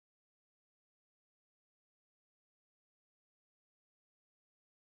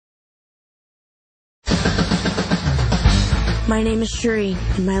My name is Shuri,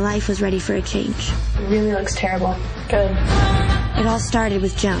 and my life was ready for a change. It really looks terrible. Good. It all started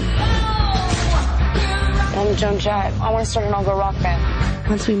with Joan. I'm Joan Jett. I want to start an all-girl rock band.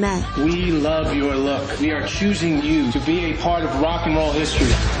 Once we met, we love your look. We are choosing you to be a part of rock and roll history.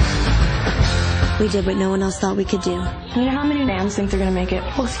 we did what no one else thought we could do. You know how many bands think they're going to make it?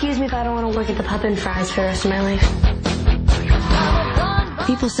 Well, excuse me if I don't want to work at the Pup and Fries for the rest of my life.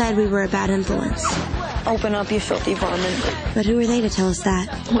 People said we were a bad influence. Open up, you filthy varmint. But who are they to tell us that?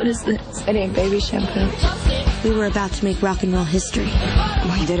 What is this? It ain't baby shampoo. We were about to make rock and roll history.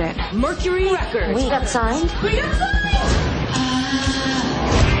 We did it. Mercury Records. We got signed? We got signed!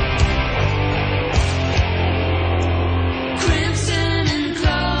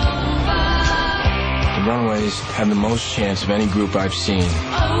 The Runaways have the most chance of any group I've seen to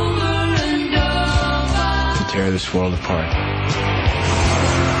tear this world apart.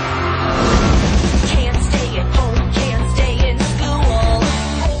 Can't stay at home, can't stay in school.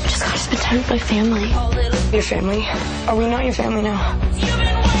 I just gotta spend time with my family. Your family? Are we not your family now?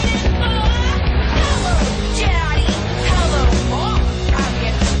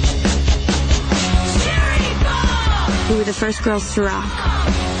 We were the first girls to rock.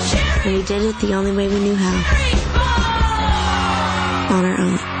 And we did it the only way we knew how. On our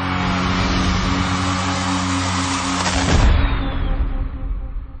own.